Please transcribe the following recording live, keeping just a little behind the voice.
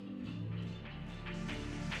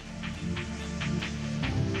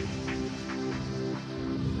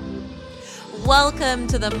Welcome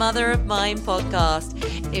to the Mother of Mine podcast.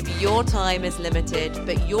 If your time is limited,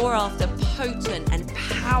 but you're after potent and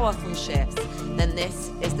powerful shifts, then this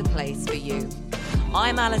is the place for you.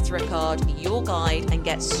 I'm Alice Rickard, your guide and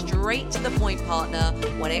get straight to the point partner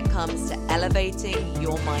when it comes to elevating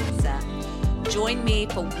your mindset. Join me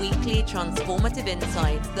for weekly transformative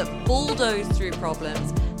insights that bulldoze through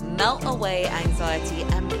problems, melt away anxiety,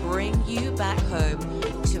 and bring you back home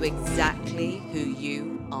to exactly who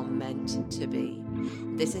you are meant to be.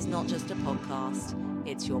 This is not just a podcast,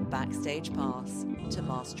 it's your backstage pass to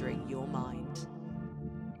mastering your mind.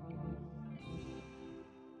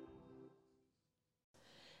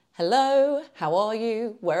 Hello, how are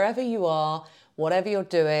you? Wherever you are, whatever you're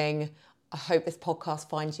doing, I hope this podcast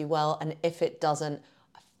finds you well. And if it doesn't,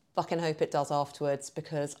 I fucking hope it does afterwards,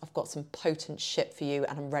 because I've got some potent shit for you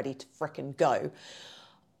and I'm ready to frickin' go.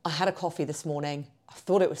 I had a coffee this morning. I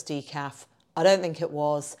thought it was decaf. I don't think it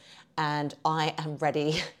was. And I am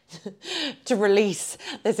ready to release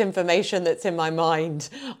this information that's in my mind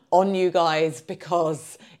on you guys,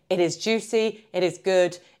 because it is juicy, it is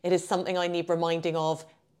good, it is something I need reminding of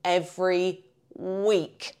every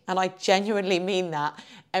week. And I genuinely mean that,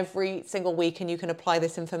 every single week. And you can apply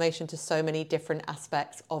this information to so many different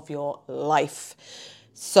aspects of your life.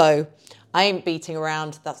 So I ain't beating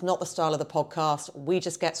around. That's not the style of the podcast. We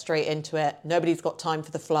just get straight into it. Nobody's got time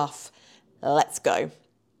for the fluff. Let's go.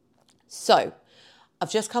 So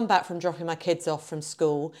I've just come back from dropping my kids off from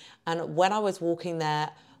school. And when I was walking there,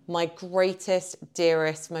 my greatest,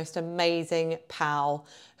 dearest, most amazing pal,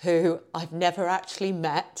 who I've never actually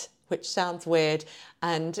met, which sounds weird,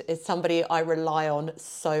 and is somebody I rely on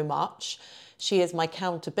so much. She is my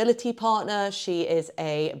accountability partner. She is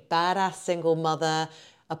a badass single mother,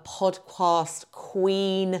 a podcast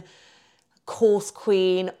queen, course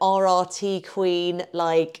queen, RRT queen,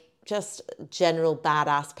 like just general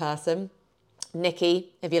badass person.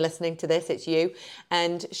 Nikki, if you're listening to this, it's you.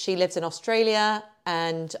 And she lives in Australia,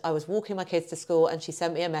 and I was walking my kids to school and she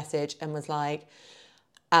sent me a message and was like,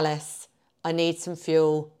 Alice, I need some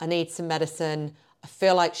fuel. I need some medicine. I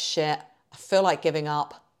feel like shit. I feel like giving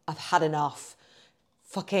up. I've had enough.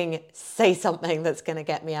 Fucking say something that's going to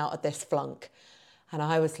get me out of this flunk. And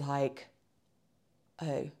I was like,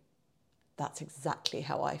 oh, that's exactly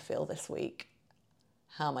how I feel this week.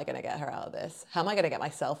 How am I going to get her out of this? How am I going to get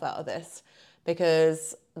myself out of this?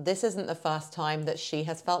 Because this isn't the first time that she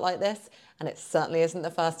has felt like this. And it certainly isn't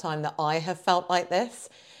the first time that I have felt like this.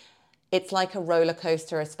 It's like a roller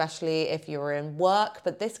coaster, especially if you're in work,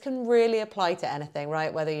 but this can really apply to anything,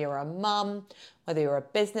 right? Whether you're a mum, whether you're a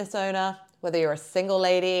business owner, whether you're a single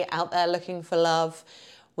lady out there looking for love,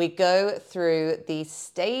 we go through these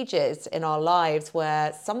stages in our lives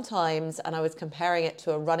where sometimes, and I was comparing it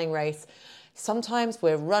to a running race, sometimes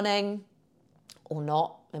we're running, or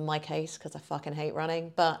not in my case, because I fucking hate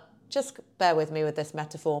running, but just bear with me with this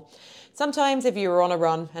metaphor. Sometimes if you're on a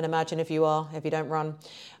run, and imagine if you are, if you don't run,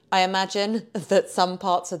 I imagine that some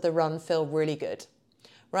parts of the run feel really good,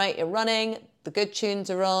 right? You're running, the good tunes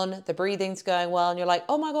are on, the breathing's going well, and you're like,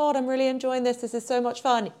 oh my God, I'm really enjoying this. This is so much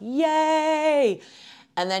fun. Yay!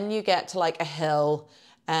 And then you get to like a hill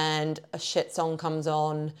and a shit song comes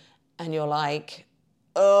on and you're like,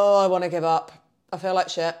 oh, I want to give up. I feel like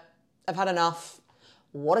shit. I've had enough.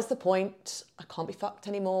 What is the point? I can't be fucked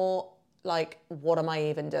anymore. Like, what am I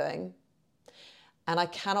even doing? And I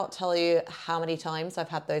cannot tell you how many times I've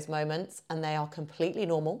had those moments, and they are completely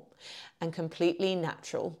normal and completely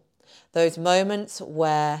natural. Those moments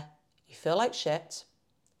where you feel like shit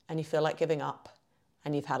and you feel like giving up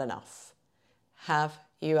and you've had enough. Have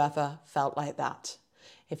you ever felt like that?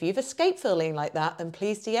 If you've escaped feeling like that, then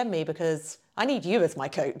please DM me, because I need you as my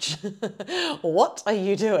coach. What are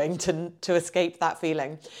you doing to escape that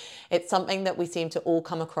feeling? It's something that we seem to all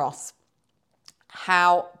come across.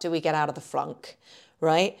 How do we get out of the flunk,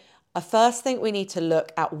 right? I first think we need to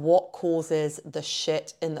look at what causes the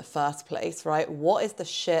shit in the first place, right? What is the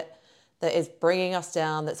shit that is bringing us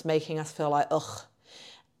down, that's making us feel like, ugh?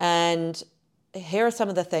 And here are some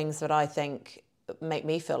of the things that I think make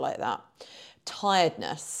me feel like that.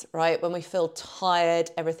 Tiredness, right? When we feel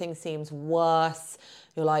tired, everything seems worse.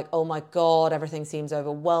 You're like, oh my God, everything seems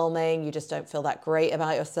overwhelming. You just don't feel that great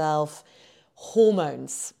about yourself.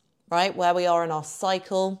 Hormones, right? Where we are in our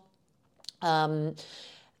cycle,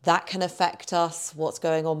 that can affect us, what's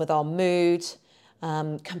going on with our mood.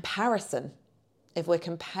 Comparison. If we're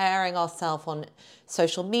comparing ourselves on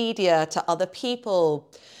social media to other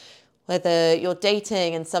people, Whether you're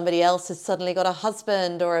dating and somebody else has suddenly got a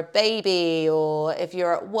husband or a baby, or if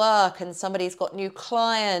you're at work and somebody's got new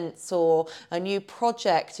clients or a new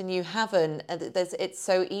project and you haven't, it's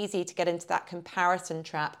so easy to get into that comparison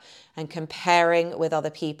trap and comparing with other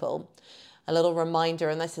people. A little reminder,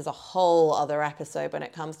 and this is a whole other episode when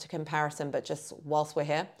it comes to comparison, but just whilst we're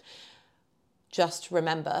here, just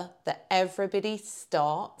remember that everybody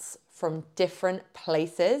starts from different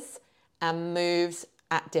places and moves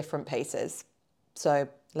at different paces. So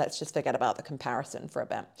let's just forget about the comparison for a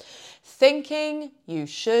bit. Thinking you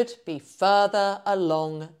should be further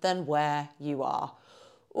along than where you are.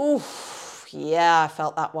 Oof, yeah, I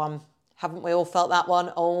felt that one. Haven't we all felt that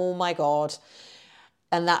one? Oh my God.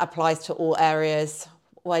 And that applies to all areas.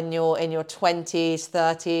 When you're in your 20s,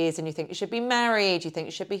 30s, and you think you should be married, you think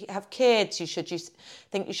you should have kids, you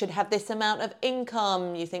think you should have this amount of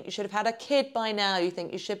income, you think you should have had a kid by now, you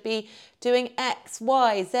think you should be doing X,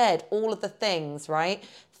 Y, Z, all of the things, right?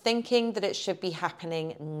 Thinking that it should be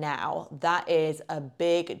happening now. That is a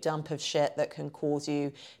big dump of shit that can cause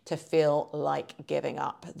you to feel like giving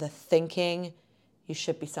up. The thinking you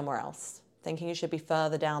should be somewhere else, thinking you should be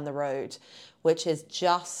further down the road, which is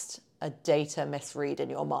just a data misread in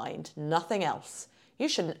your mind, nothing else. You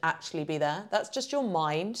shouldn't actually be there. That's just your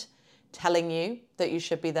mind telling you that you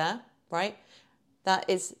should be there, right?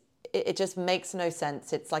 It just makes no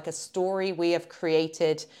sense. It's like a story we have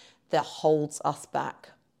created that holds us back.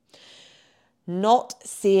 Not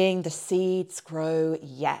seeing the seeds grow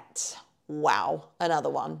yet. Wow, another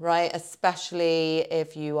one, right? Especially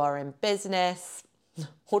if you are in business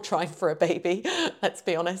or trying for a baby. Let's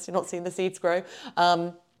be honest, you're not seeing the seeds grow.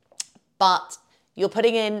 But you're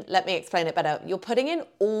putting in, let me explain it better. You're putting in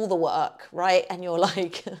all the work, right? And you're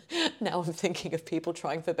like, now I'm thinking of people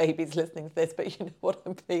trying for babies listening to this, but you know what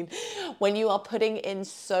I mean. When you are putting in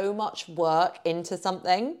so much work into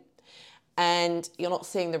something and you're not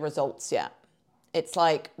seeing the results yet. It's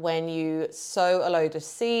like when you sow a load of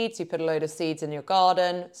seeds, you put a load of seeds in your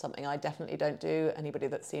garden, something I definitely don't do. Anybody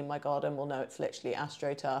that's seen my garden will know it's literally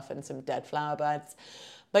astroturf and some dead flower beds.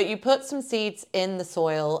 But you put some seeds in the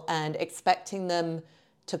soil and expecting them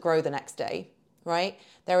to grow the next day, right?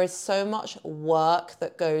 There is so much work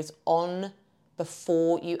that goes on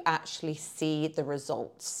before you actually see the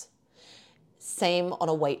results. Same on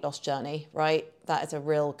a weight loss journey, right? That is a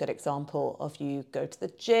real good example of you go to the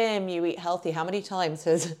gym, you eat healthy. How many times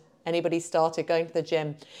has anybody started going to the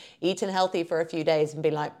gym, eating healthy for a few days and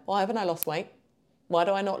been like, why haven't I lost weight? Why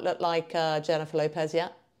do I not look like Jennifer Lopez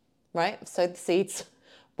yet? Right? I've sowed the seeds.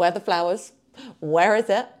 Where are the flowers? Where is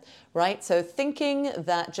it? Right? So thinking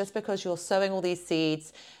that just because you're sowing all these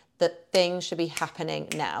seeds, that things should be happening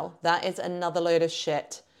now. That is another load of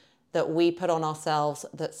shit that we put on ourselves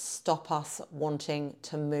that stop us wanting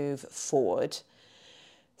to move forward.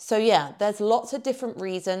 So yeah, there's lots of different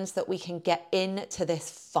reasons that we can get into this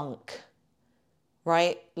funk,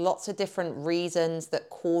 right? Lots of different reasons that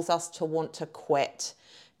cause us to want to quit,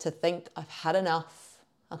 to think I've had enough,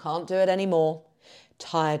 I can't do it anymore.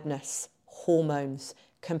 Tiredness, hormones,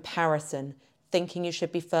 comparison, thinking you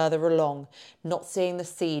should be further along, not seeing the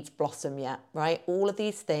seeds blossom yet, right? All of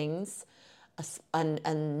these things,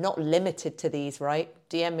 and not limited to these, right?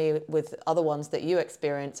 DM me with other ones that you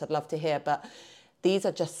experience. I'd love to hear. But these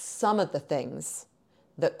are just some of the things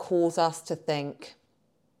that cause us to think,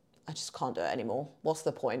 I just can't do it anymore. What's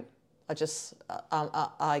the point? I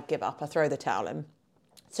give up. I throw the towel in.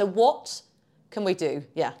 So what can we do?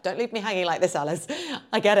 Yeah, don't leave me hanging like this, Alice.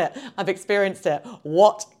 I get it. I've experienced it.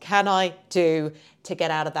 What can I do to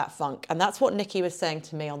get out of that funk? And that's what Nikki was saying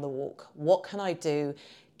to me on the walk. What can I do?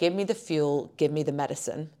 Give me the fuel, give me the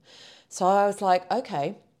medicine. So I was like,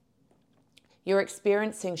 okay, you're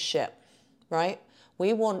experiencing shit, right?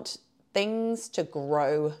 We want things to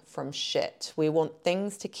grow from shit. We want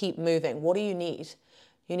things to keep moving. What do you need?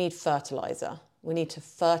 You need fertilizer. We need to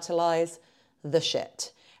fertilize the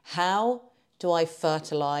shit. How do I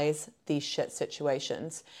fertilize these shit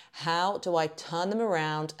situations? How do I turn them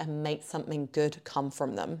around and make something good come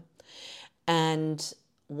from them? And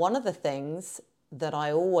one of the things that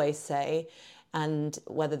I always say, and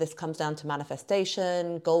whether this comes down to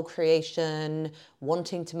manifestation, goal creation,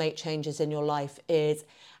 wanting to make changes in your life, is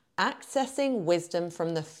accessing wisdom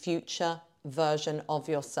from the future version of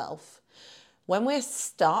yourself. When we're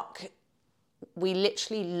stuck, we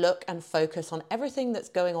literally look and focus on everything that's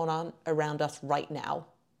going on around us right now.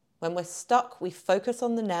 When we're stuck, we focus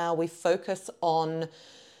on the now, we focus on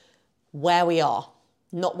where we are,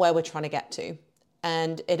 not where we're trying to get to.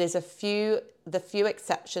 And it is the few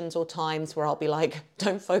exceptions or times where I'll be like,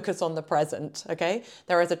 don't focus on the present, okay?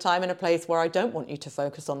 There is a time and a place where I don't want you to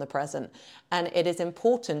focus on the present. And it is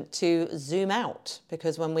important to zoom out,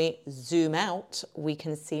 because when we zoom out, we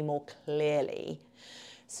can see more clearly.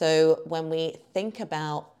 So when we think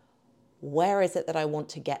about where is it that I want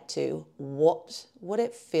to get to, what would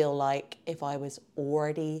it feel like if I was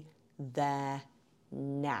already there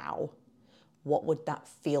now? What would that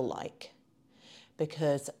feel like?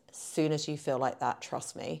 Because as soon as you feel like that,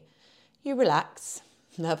 trust me, you relax,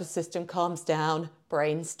 nervous system calms down,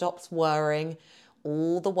 brain stops worrying,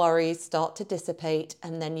 all the worries start to dissipate,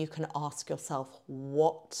 and then you can ask yourself,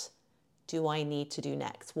 what do I need to do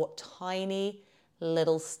next? What tiny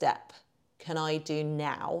little step can I do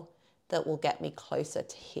now that will get me closer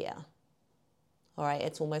to here? All right,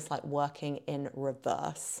 it's almost like working in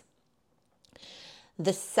reverse.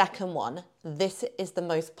 The second one, this is the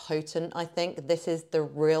most potent, I think. This is the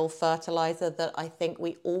real fertilizer that I think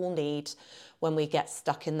we all need when we get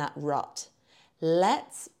stuck in that rut.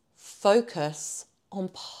 Let's focus on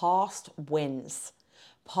past wins,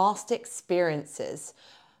 past experiences,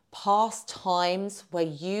 past times where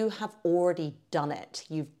you have already done it.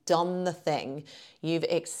 You've done the thing. You've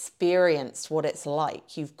experienced what it's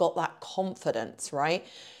like. You've got that confidence, right?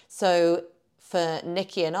 So for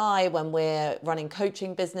Nikki and I, when we're running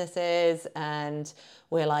coaching businesses and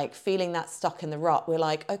we're like feeling that stuck in the rut, we're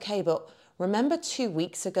like, okay, but remember 2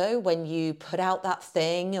 weeks ago when you put out that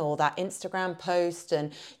thing or that Instagram post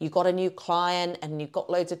and you got a new client and you got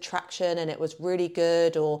loads of traction and it was really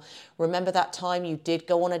good? Or remember that time you did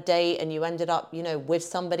go on a date and you ended up, with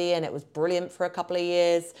somebody and it was brilliant for a couple of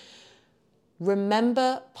years?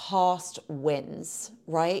 Remember past wins,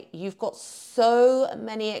 right? You've got so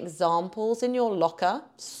many examples in your locker,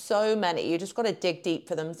 so many. You just got to dig deep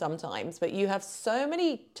for them sometimes, but you have so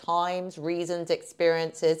many times, reasons,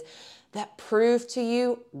 experiences that prove to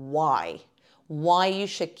you why you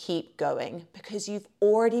should keep going, because you've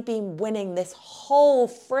already been winning this whole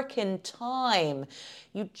freaking time.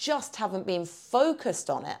 You just haven't been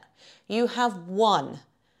focused on it. You have won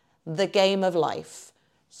the game of life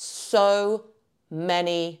so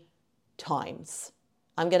many times.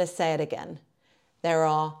 I'm going to say it again. There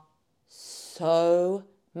are so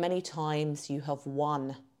many times you have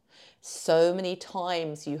won. So many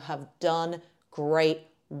times you have done great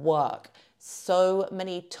work. So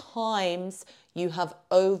many times you have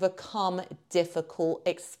overcome difficult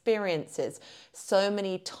experiences. So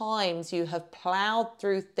many times you have plowed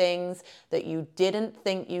through things that you didn't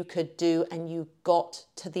think you could do and you got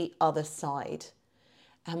to the other side.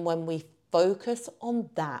 And when we focus on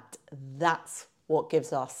that, that's what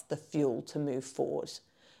gives us the fuel to move forward.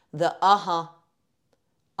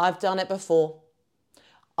 I've done it before.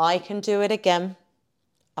 I can do it again.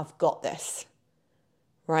 I've got this,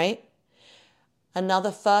 right?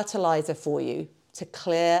 Another fertilizer for you to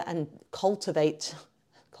clear and cultivate.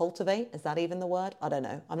 Cultivate, is that even the word? I don't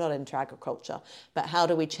know. I'm not into agriculture. But how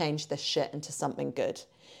do we change this shit into something good?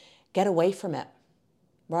 Get away from it,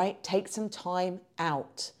 right? Take some time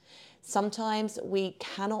out. Sometimes we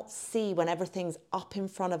cannot see when everything's up in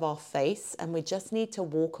front of our face and we just need to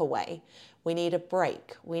walk away. We need a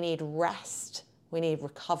break. We need rest. We need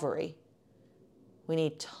recovery. We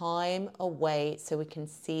need time away so we can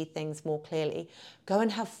see things more clearly. Go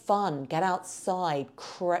and have fun. Get outside.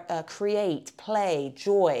 Create, play,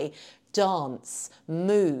 joy, dance,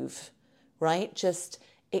 move, right? Just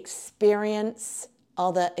experience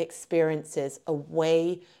other experiences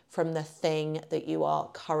away from the thing that you are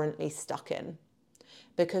currently stuck in.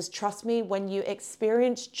 Because trust me, when you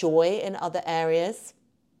experience joy in other areas,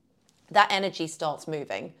 that energy starts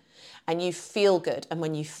moving and you feel good. And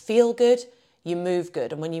when you feel good, you move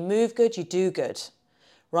good. And when you move good, you do good,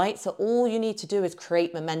 right? So all you need to do is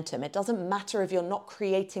create momentum. It doesn't matter if you're not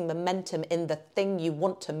creating momentum in the thing you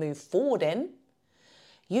want to move forward in.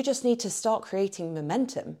 You just need to start creating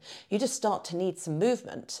momentum. You just start to need some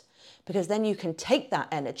movement, because then you can take that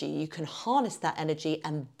energy, you can harness that energy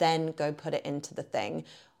and then go put it into the thing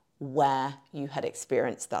where you had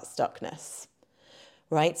experienced that stuckness,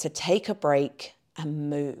 right? So take a break and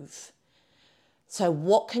move. So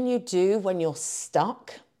what can you do when you're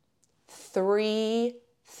stuck? 3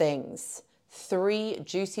 things. 3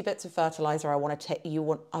 juicy bits of fertilizer I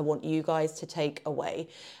want you guys to take away.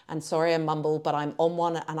 And sorry I mumble, but I'm on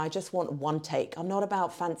one and I just want one take. I'm not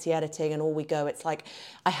about fancy editing and all we go. It's like,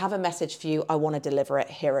 I have a message for you. I want to deliver it.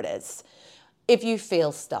 Here it is. If you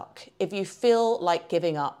feel stuck, if you feel like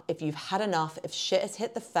giving up, if you've had enough, if shit has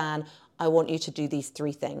hit the fan, I want you to do these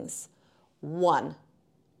 3 things. 1,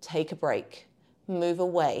 take a break, move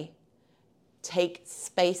away, take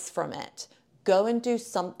space from it. Go and do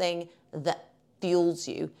something that fuels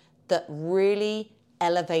you, that really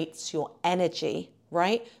elevates your energy,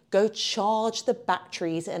 right? Go charge the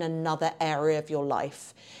batteries in another area of your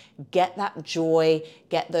life. Get that joy,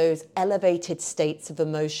 get those elevated states of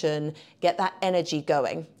emotion, get that energy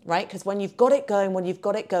going, right? Because when you've got it going,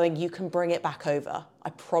 you can bring it back over. I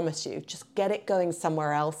promise you. Just get it going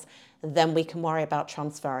somewhere else, then we can worry about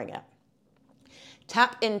transferring it.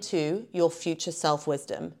 Tap into your future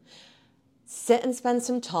self-wisdom. Sit and spend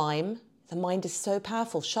some time. The mind is so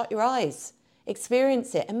powerful. Shut your eyes.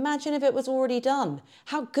 Experience it. Imagine if it was already done.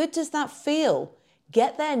 How good does that feel?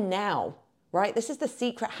 Get there now, right? This is the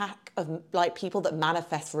secret hack of like people that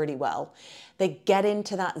manifest really well. They get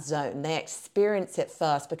into that zone. They experience it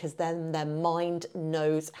first because then their mind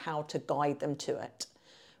knows how to guide them to it,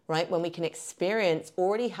 right? When we can experience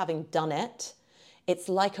already having done it, it's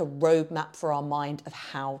like a roadmap for our mind of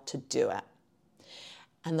how to do it.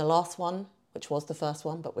 And the last one, which was the first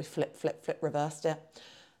one, but we reversed it.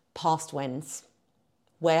 Past wins.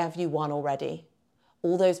 Where have you won already?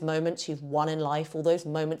 All those moments you've won in life, all those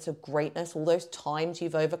moments of greatness, all those times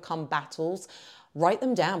you've overcome battles, write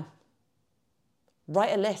them down.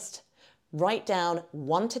 Write a list. Write down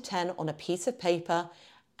 1 to 10 on a piece of paper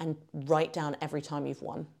and write down every time you've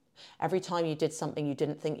won. Every time you did something you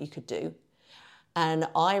didn't think you could do. And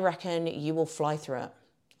I reckon you will fly through it.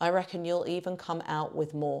 I reckon you'll even come out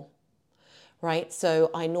with more. Right?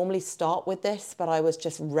 So I normally start with this, but I was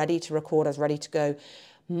just ready to record. I was ready to go.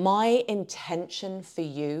 My intention for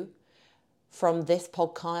you from this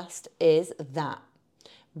podcast is that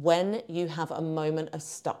when you have a moment of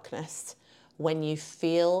stuckness, when you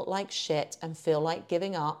feel like shit and feel like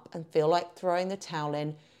giving up and feel like throwing the towel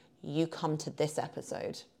in, you come to this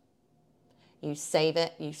episode. You save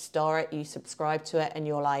it, you star it, you subscribe to it, and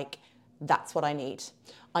you're like, that's what I need.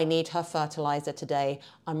 I need her fertilizer today.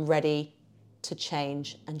 I'm ready to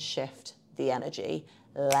change and shift the energy.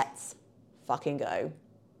 Let's fucking go.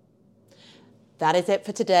 That is it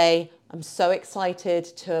for today. I'm so excited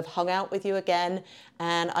to have hung out with you again,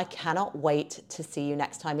 and I cannot wait to see you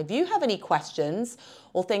next time. If you have any questions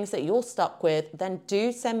or things that you're stuck with, then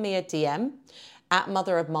do send me a DM at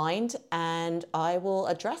Mother of Mind, and I will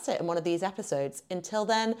address it in one of these episodes. Until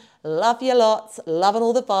then, love you lots, loving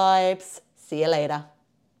all the vibes. See you later.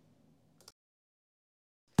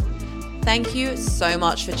 Thank you so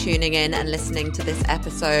much for tuning in and listening to this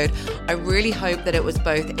episode. I really hope that it was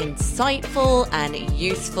both insightful and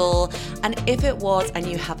useful. And if it was and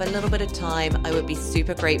you have a little bit of time, I would be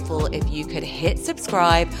super grateful if you could hit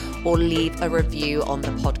subscribe or leave a review on the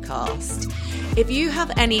podcast. If you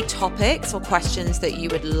have any topics or questions that you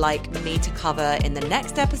would like me to cover in the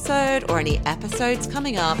next episode or any episodes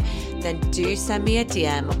coming up, then do send me a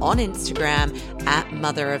DM on Instagram at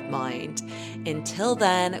Mother of Mind. Until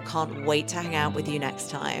then, can't wait to hang out with you next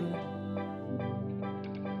time.